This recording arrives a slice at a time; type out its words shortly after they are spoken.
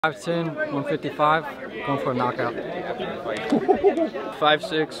5'10", 155, going for a knockout.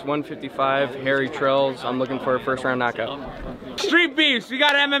 5'6", 155, Harry Trells. I'm looking for a first round knockout. Street Beefs, we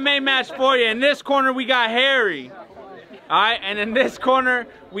got an MMA match for you. In this corner, we got Harry. Alright, and in this corner,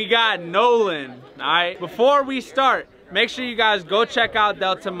 we got Nolan. Alright, before we start, make sure you guys go check out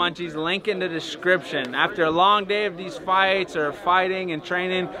Delta Munchies, link in the description. After a long day of these fights or fighting and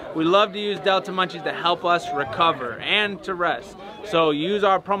training, we love to use Delta Munchies to help us recover and to rest. So use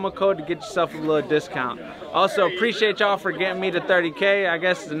our promo code to get yourself a little discount. Also, appreciate y'all for getting me to 30K. I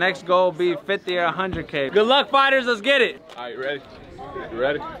guess the next goal will be 50 or 100K. Good luck, fighters. Let's get it. All right, you ready? You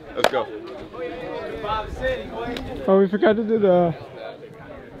ready? Let's go. Oh, we forgot to do the